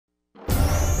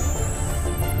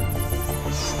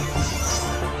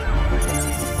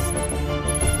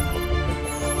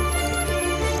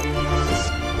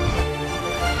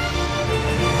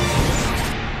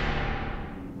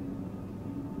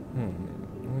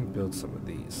build some of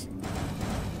these.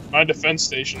 My defense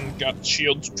station got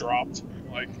shields dropped.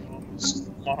 Like,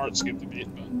 my heart skipped a beat,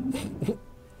 but...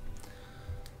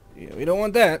 Yeah, we don't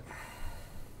want that.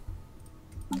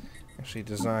 Actually,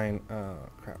 design...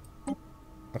 crap.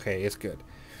 Okay, it's good.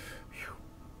 Whew.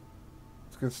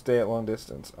 It's gonna stay at long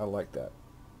distance. I like that.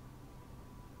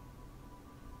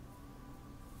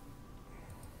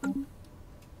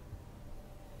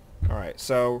 Alright,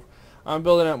 so... I'm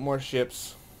building up more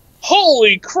ships.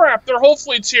 Holy crap! Their whole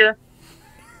fleet's here!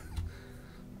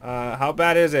 How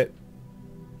bad is it?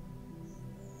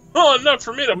 Oh, enough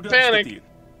for me to panic!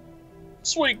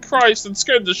 Sweet Christ, it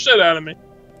scared the shit out of me.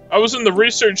 I was in the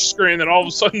research screen and all of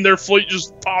a sudden their fleet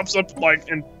just pops up like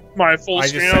in my full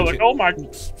screen. I was like, oh my...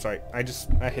 Oops, sorry, I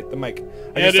hit the mic.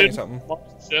 I just said something.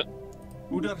 Shit.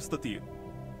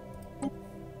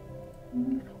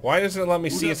 Why doesn't it let me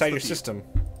see inside your system?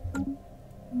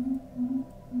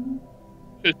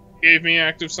 It gave me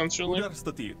active sensor link.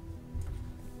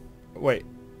 Wait,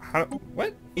 how?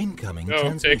 What? Incoming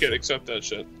transmission. Take it, accept that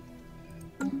shit.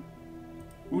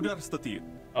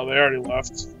 Oh, they already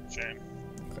left. Shame.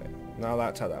 Okay, now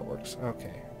that's how that works.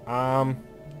 Okay.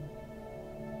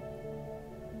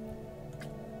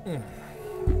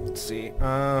 Let's see.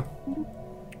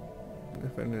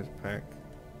 Defenders pack.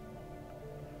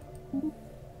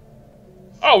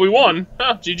 Oh, we won!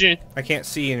 Huh, GG. I can't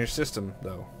see in your system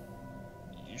though.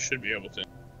 You should be able to.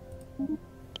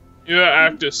 You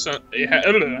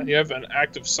have an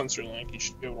active sensor link. You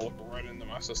should be able to look right into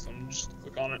my system. Just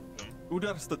click on it.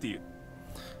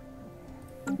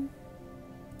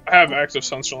 I have active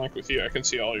sensor link with you. I can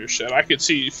see all your shit. I could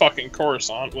see fucking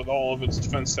Coruscant with all of its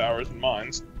defense towers and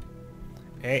mines.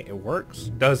 Hey, it works,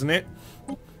 doesn't it?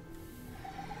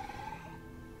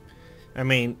 I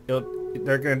mean,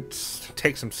 they're gonna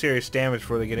take some serious damage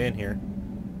before they get in here.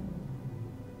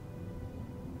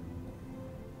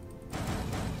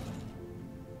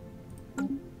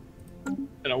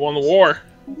 And I won the war.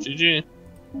 GG.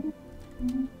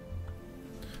 For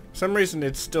some reason,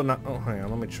 it's still not... Oh, hang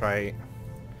on. Let me try...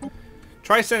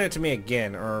 Try sending it to me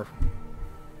again, or...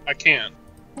 I can't.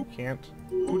 Can't?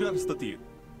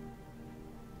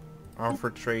 Offer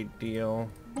trade deal.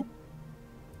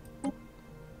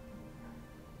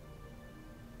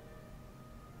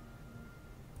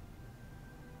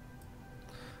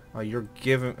 Oh, you're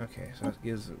giving... Okay, so that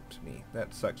gives it to me.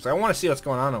 That sucks. I want to see what's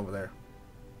going on over there.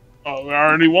 Oh, we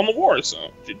already won the war,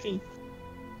 so GG.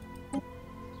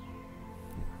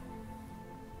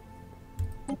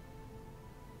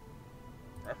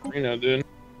 Arena, dude.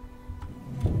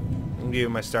 I'll give you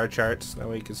my star charts. That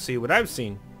way you can see what I've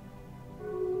seen.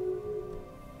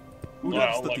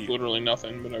 Well, like literally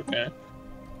nothing, but okay.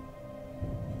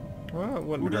 Well, it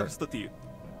wouldn't hurt.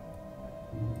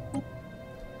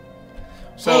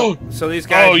 So these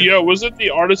guys... Oh, yeah, was it the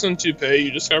artisan toupee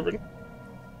you discovered?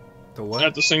 The what?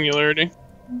 At the Singularity.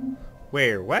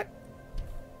 Where? What?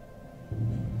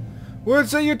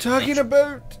 What's that you're talking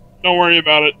about? Don't worry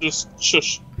about it, just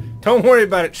shush. Don't worry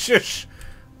about it, shush.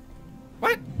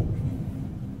 What?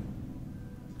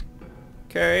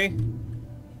 Okay.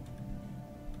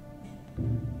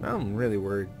 Now I'm really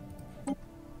worried.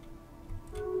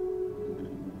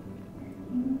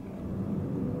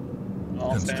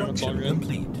 Oh, damn, it's all good.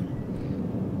 Complete.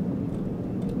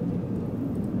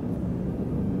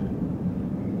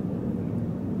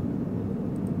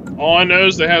 All I know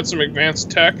is they had some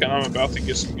advanced tech, and I'm about to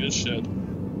get some good shit.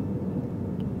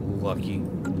 Lucky.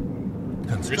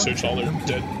 Research all their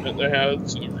dead that they had,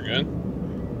 so we're good.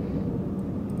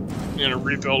 I'm gonna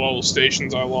rebuild all the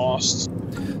stations I lost.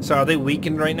 So are they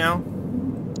weakened right now?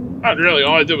 Not really.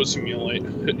 All I did was humiliate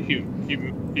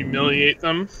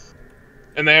them.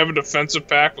 And they have a defensive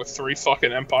pack with 3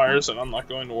 fucking empires, and I'm not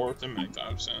going to war with them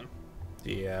anytime soon.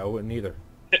 Yeah, I wouldn't either.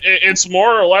 It's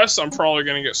more or less I'm probably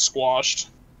gonna get squashed.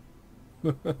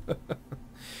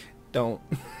 Don't.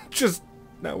 Just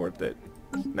not worth it.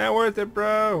 Not worth it,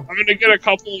 bro. I'm gonna get a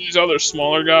couple of these other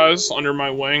smaller guys under my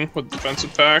wing with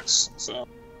defensive packs, so...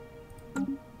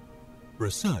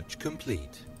 Research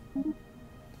complete.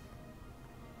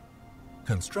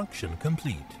 Construction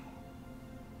complete.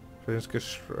 Finish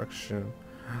construction.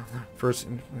 First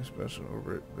special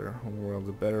over their homeworld.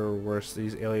 The better or worse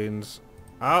these aliens...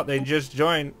 Oh, they just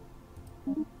joined.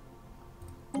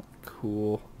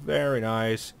 Cool. Very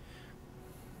nice.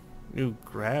 New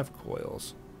grav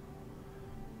coils.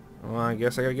 Well, I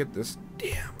guess I gotta get this.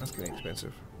 Damn, that's getting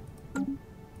expensive.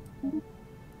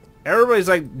 Everybody's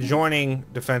like joining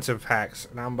defensive packs,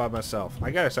 and I'm by myself. I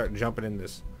gotta start jumping in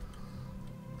this.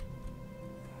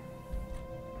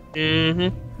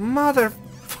 Motherfucker!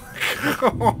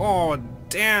 Oh,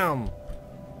 damn!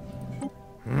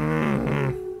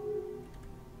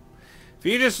 If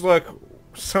you just look,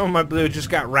 some of my blue just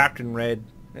got wrapped in red.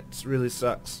 It really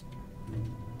sucks.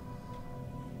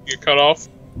 Get cut off.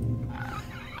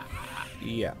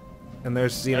 Yeah. And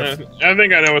there's Xenoph. I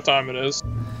think I know what time it is.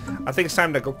 I think it's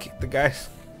time to go kick the guys.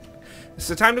 It's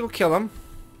the time to go kill him.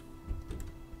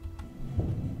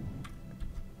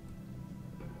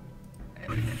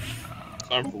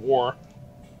 Time for war.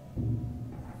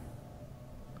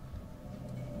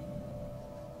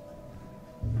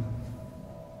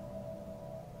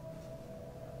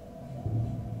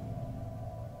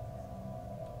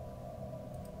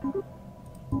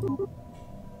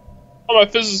 Oh, my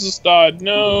physicist died.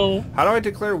 No. How do I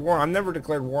declare war? I've never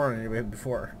declared war on anybody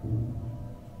before.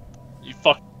 You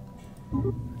fuck.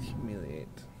 Humiliate.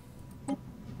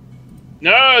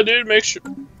 No, dude. Make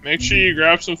sure you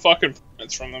grab some fucking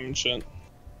points from them and shit.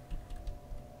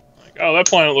 Like, oh, that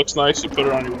planet looks nice. You put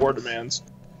it on your war demands,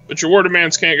 but your war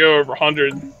demands can't go over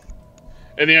 100.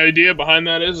 And the idea behind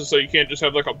that is so you can't just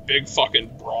have like a big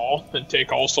fucking brawl and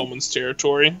take all someone's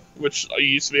territory, which I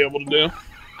used to be able to do.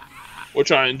 Which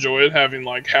I enjoyed, having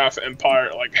like half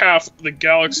empire, like half the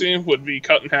galaxy would be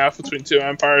cut in half between two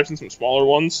empires and some smaller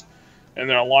ones, and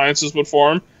their alliances would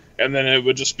form, and then it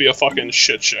would just be a fucking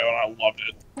shit show, and I loved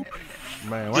it.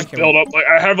 Man, just build up, like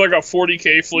I have like a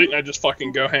 40k fleet, and I just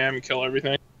fucking go ham and kill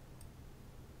everything.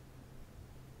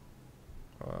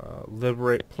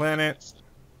 Liberate planet.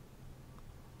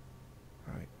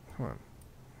 Alright, come on.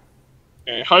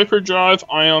 Okay, hyperdrive,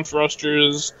 ion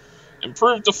thrusters.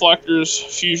 Improved deflectors,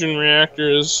 fusion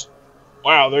reactors.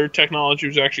 Wow, their technology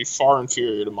was actually far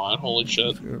inferior to mine. Holy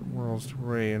shit. World's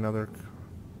Ray, another.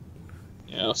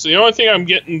 Yeah, so the only thing I'm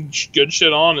getting good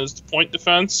shit on is the point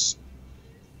defense.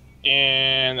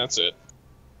 And that's it.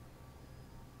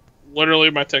 Literally,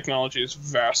 my technology is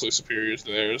vastly superior to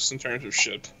theirs in terms of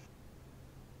ship.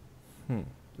 At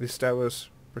least that was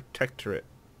Protectorate.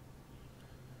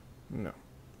 No.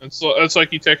 It's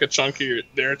like you take a chunk of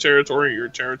their territory, your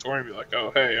territory, and be like, oh,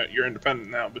 hey, you're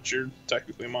independent now, but you're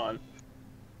technically mine.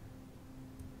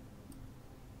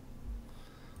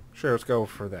 Sure, let's go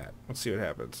for that. Let's see what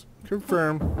happens.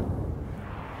 Confirm.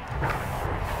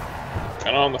 Kind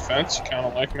of on the fence, you kind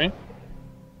of like me.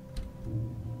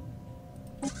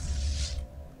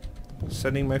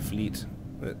 Sending my fleet.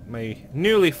 My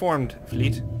newly formed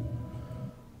fleet.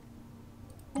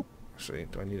 Actually,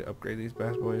 do I need to upgrade these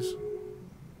bad boys?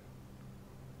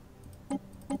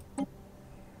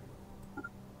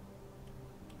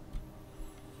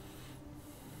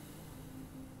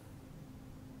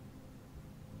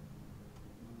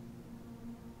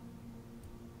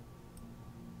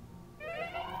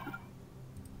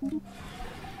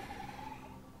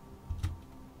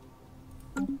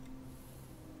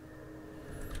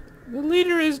 The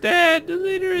leader is dead! The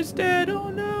leader is dead! Oh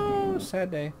no!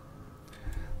 Sad day.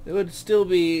 It would still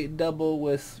be double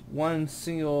with one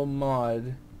single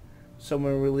mod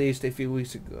someone released a few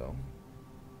weeks ago.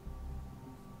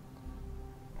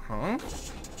 Huh?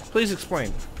 Please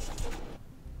explain.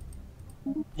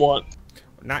 What?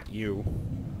 Not you.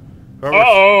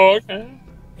 Oh, okay.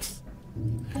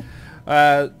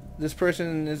 This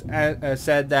person is,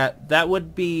 said that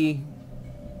would be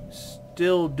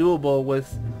still doable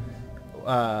with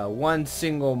one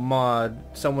single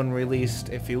mod someone released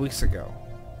a few weeks ago.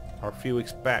 Or a few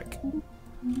weeks back.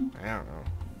 I don't know.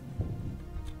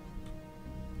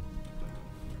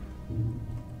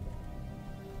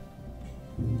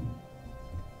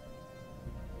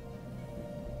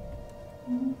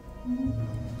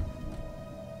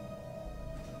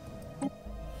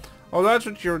 Oh, that's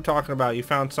what you were talking about. You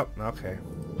found something. Okay.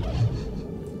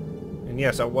 And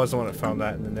yes, I was the one that found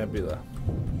that in the nebula.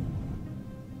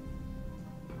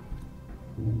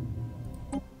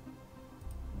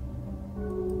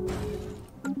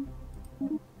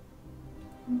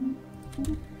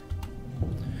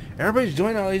 Everybody's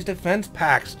doing all these defense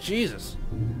packs. Jesus.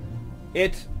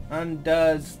 It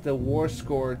undoes the war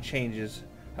score changes.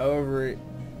 However,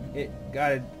 it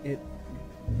got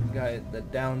the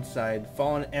downside.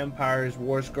 Fallen Empire's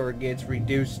war score gets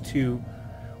reduced to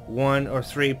 1 or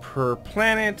 3 per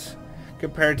planet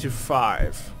compared to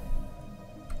 5.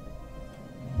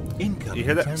 Incoming You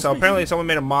hear that? So apparently someone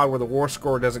made a mod where the war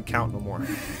score doesn't count no more.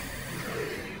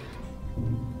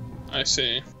 I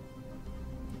see.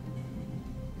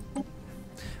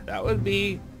 That would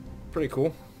be pretty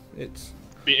cool. It's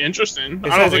Be interesting.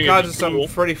 it I don't says think it causes it'd be cool.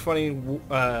 some pretty funny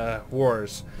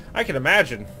wars. I can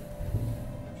imagine.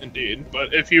 Indeed,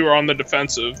 but if you were on the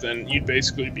defensive, then you'd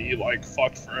basically be like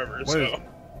fucked forever. So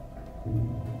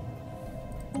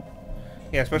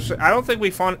Yeah, especially I don't think we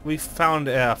found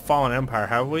Fallen Empire,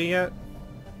 have we yet?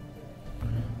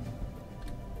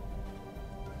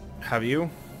 Have you?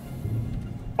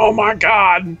 Oh my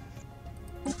god!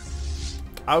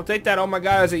 I'll take that oh my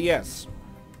god as a yes.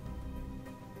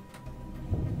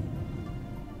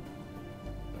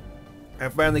 I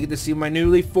finally get to see my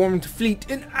newly formed fleet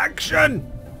in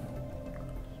action!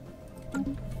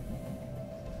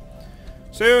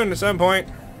 Soon, at some point.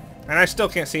 And I still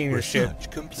can't see any of your shit.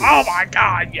 Oh my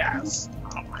god, yes!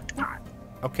 Oh my god.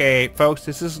 Okay, folks,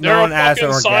 this is known as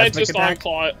an orgasmic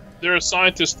attack. They're a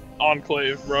scientist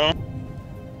enclave, bro.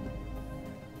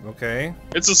 Okay.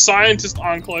 It's a scientist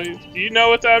enclave. Do you know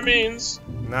what that means?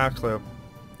 Not a clue.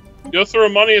 Go throw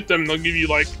money at them, they'll give you,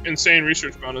 like, insane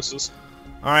research bonuses.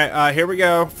 Alright, here we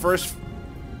go. First...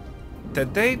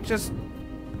 Did they just...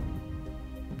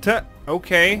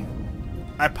 Okay.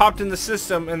 I popped in the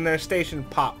system and their station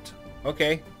popped.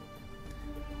 Okay.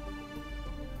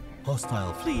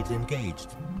 Hostile fleet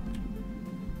engaged.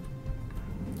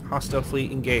 Hostile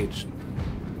fleet engaged.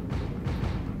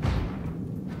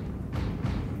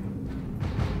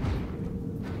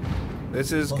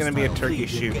 This is gonna be a turkey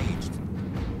shoot.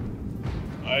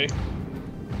 Aye.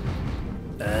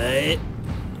 Aye.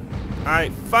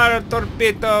 Alright, fire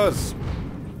torpedoes!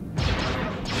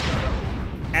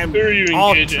 And Who are you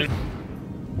engaging?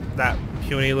 That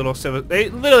puny little civil... They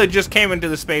literally just came into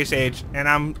the space age, and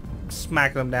I'm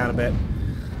smacking them down a bit.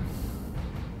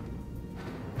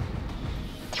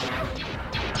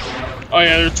 Oh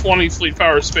yeah, they're 20 fleet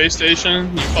power space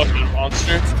station, you fucking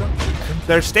monster.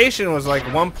 Their station was like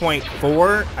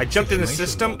 1.4. I jumped in the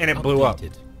system, and it blew up.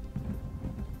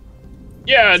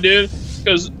 Yeah, dude.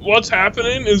 Because what's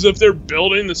happening is if they're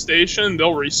building the station,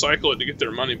 they'll recycle it to get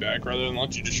their money back rather than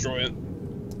let you destroy it.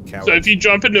 Cowards. So if you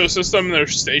jump into a system and their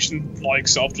station like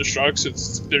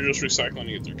self-destructs, they're just recycling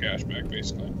to get their cash back,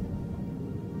 basically.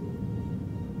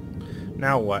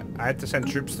 Now what? I have to send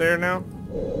troops there now?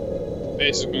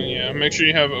 Basically, yeah. Make sure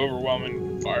you have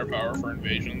overwhelming firepower for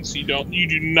invasions. You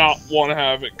do not want to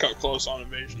have it cut close on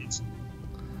invasions.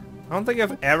 I don't think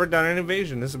I've ever done an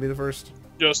invasion. This will be the first.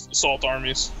 Just assault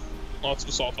armies. Lots of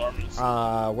assault armies.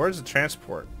 Where's the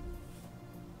transport?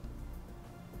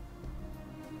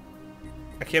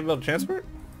 I can't build a transport?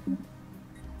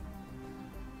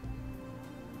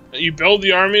 You build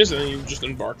the armies and then you just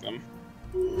embark them.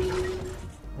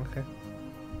 Okay.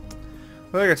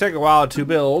 Well, it's gonna take a while to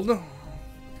build.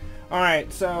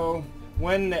 Alright, so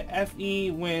when the FE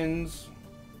wins,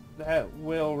 that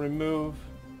will remove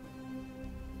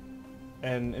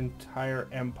an entire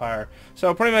empire.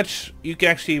 So pretty much you can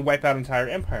actually wipe out an entire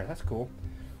empire. That's cool.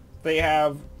 They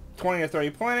have 20 or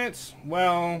 30 planets.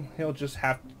 Well, he'll just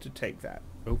have to take that.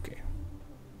 Okay.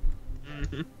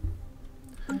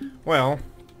 Mm-hmm. Well,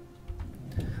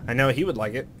 I know he would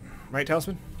like it. Right,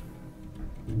 Talisman?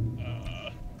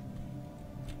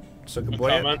 So good No boy.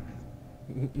 comment.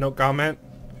 No comment.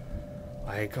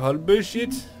 I call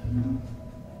bullshit.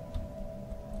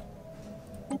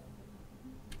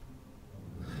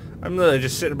 I'm literally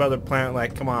just sitting above the planet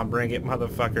like, come on, bring it,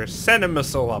 motherfucker. Send a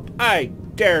missile up. I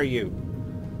dare you.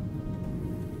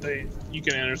 You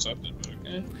can intercept it, but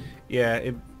okay. Yeah,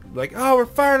 it like, oh, we're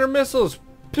firing our missiles.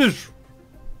 Poosh.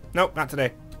 Nope, not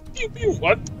today. Pew pew.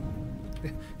 What?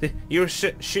 You were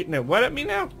shooting at what at me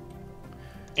now?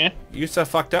 Yeah. You so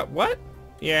fucked up. What?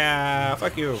 Yeah,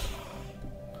 fuck you.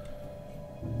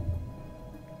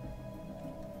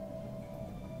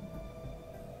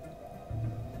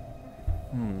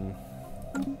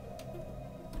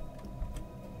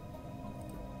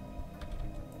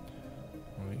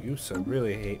 You so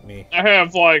really hate me. I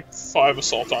have like 5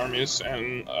 assault armies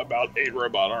and about 8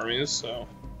 robot armies, so.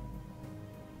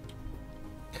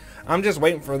 I'm just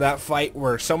waiting for that fight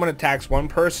where someone attacks one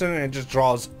person and it just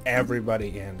draws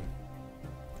everybody in.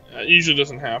 It usually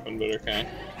doesn't happen, but okay.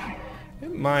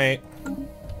 It might.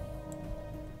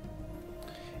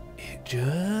 It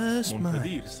just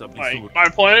might. Like, my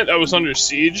planet that was under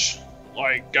siege,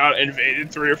 like, got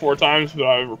invaded 3 or 4 times, but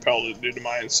I repelled it due to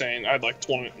my insane. I had like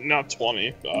 20, not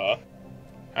 20,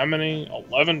 how many?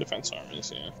 11 defense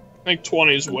armies, yeah. I think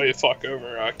 20 is way fuck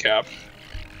over cap.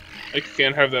 Like, you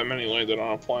can't have that many landed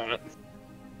on a planet.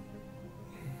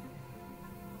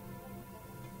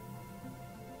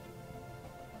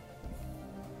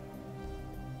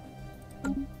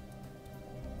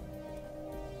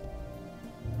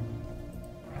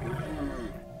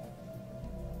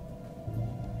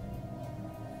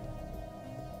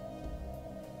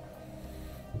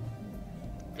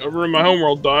 Over in my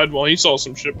homeworld died while he saw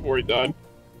some shit before he died.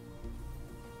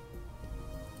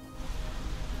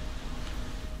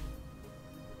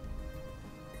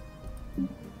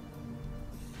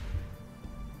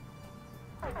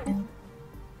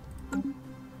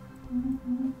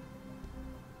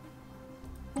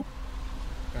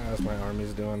 How's my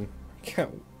armies doing?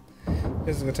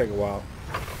 This is gonna take a while.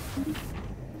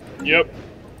 Yep.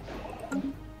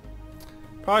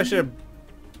 Probably should have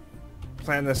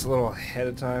planned this a little ahead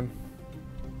of time.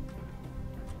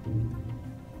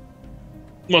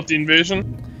 What, the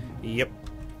invasion? Yep.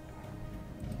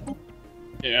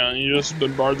 Yeah, you just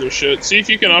bombard their shit. See if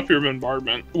you can up your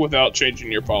bombardment without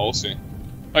changing your policy.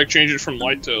 Like, change it from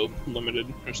light to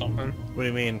limited or something. What do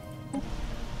you mean?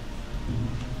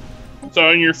 So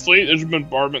in your fleet, there's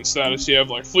bombardment status. You have,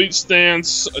 like, fleet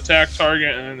stance, attack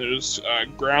target, and then there's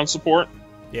ground support.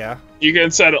 Yeah. You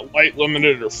can set it light,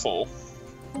 limited, or full.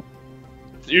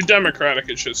 You're democratic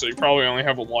and shit, so you probably only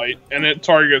have a light, and it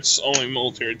targets only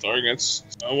military targets.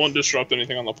 So it won't disrupt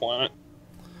anything on the planet.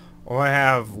 Well, I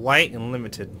have light and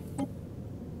limited.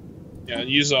 Yeah,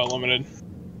 use limited.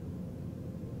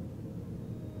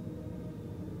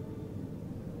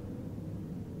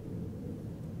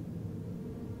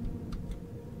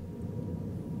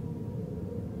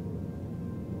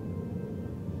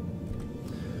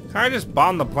 Can I just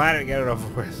bomb the planet and get it over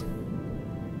with?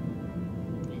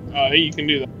 You can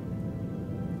do that.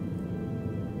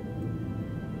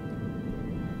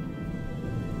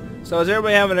 So is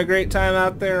everybody having a great time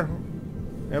out there?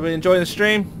 Everybody enjoying the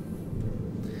stream?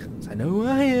 'Cause I know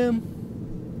I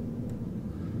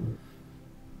am.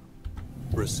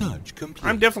 Research complete.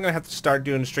 I'm definitely gonna have to start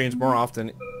doing streams more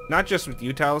often. Not just with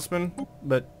you, Talisman,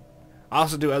 but I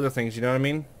also do other things, you know what I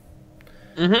mean?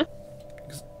 Mm-hmm.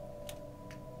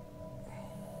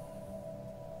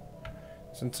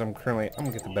 Since I'm gonna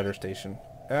get the better station.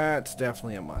 That's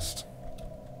definitely a must.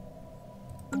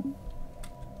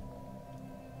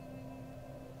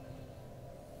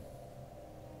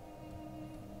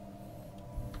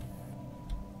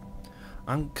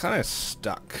 I'm kind of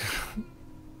stuck.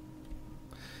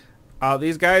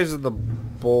 These guys are the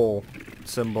bull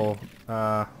symbol.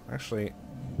 Actually,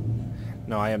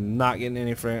 no, I am not getting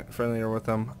any friendlier with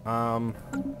them.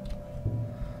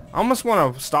 I almost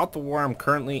want to stop the war I'm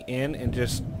currently in and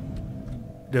just...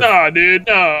 No, dude,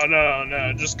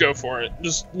 no. Just go for it.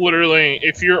 Just literally,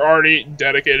 if you're already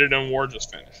dedicated in war,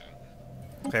 just finish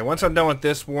it. Okay, once I'm done with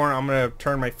this war, I'm going to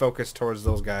turn my focus towards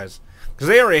those guys. Because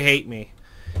they already hate me.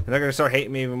 And they're going to start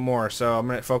hating me even more, so I'm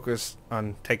going to focus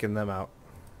on taking them out.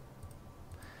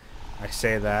 I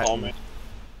say that. Oh, man.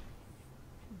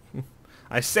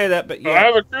 I say that, but yeah. Oh, I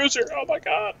have a cruiser. Oh, my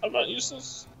God. I'm not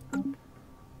useless.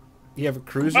 You have a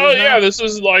cruiser Oh, now? yeah, this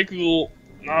is like the...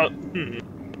 Not...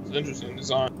 It's an interesting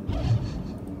design.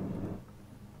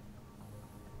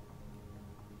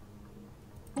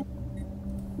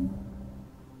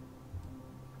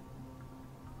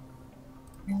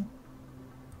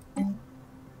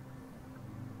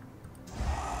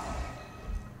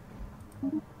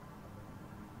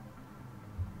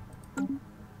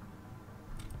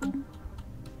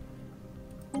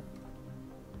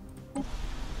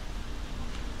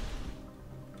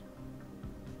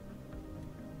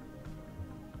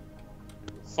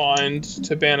 Find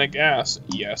Tabana gas.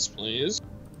 Yes, please.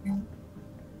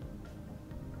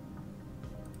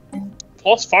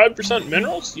 Plus 5%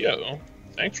 minerals? Yo.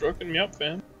 Thanks for hooking me up,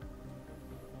 fam.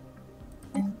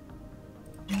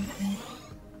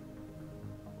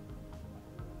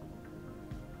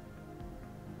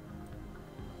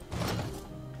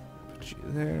 Put you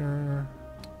there.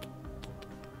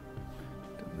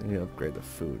 Definitely need to upgrade the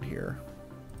food here.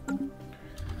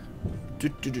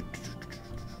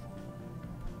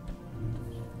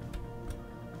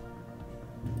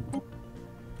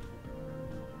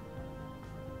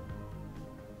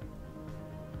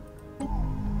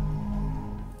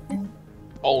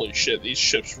 Holy shit, these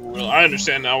ships really... I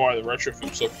understand now why the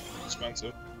retrofit's so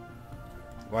expensive.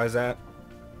 Why is that?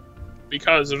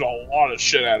 Because there's a lot of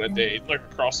shit out of date, like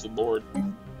across the board.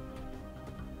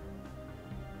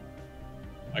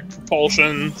 Like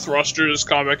propulsion, thrusters,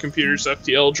 combat computers,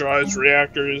 FTL drives,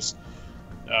 reactors,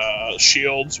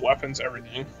 shields, weapons,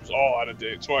 everything. It's all out of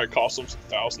date. That's why it costs them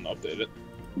 $1,000 to update it.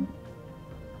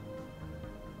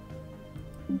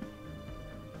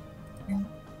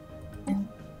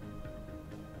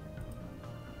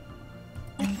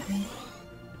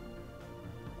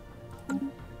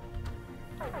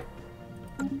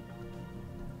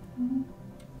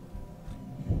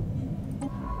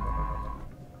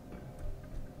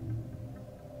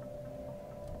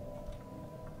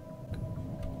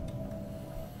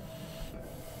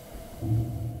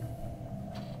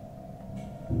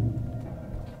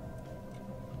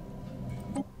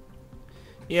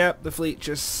 Yep, the fleet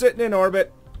just sitting in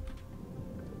orbit.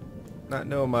 Not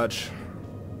doing much.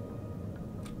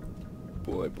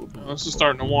 Boy, This is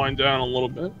starting to wind down a little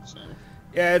bit. So.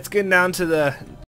 Yeah, it's getting down to the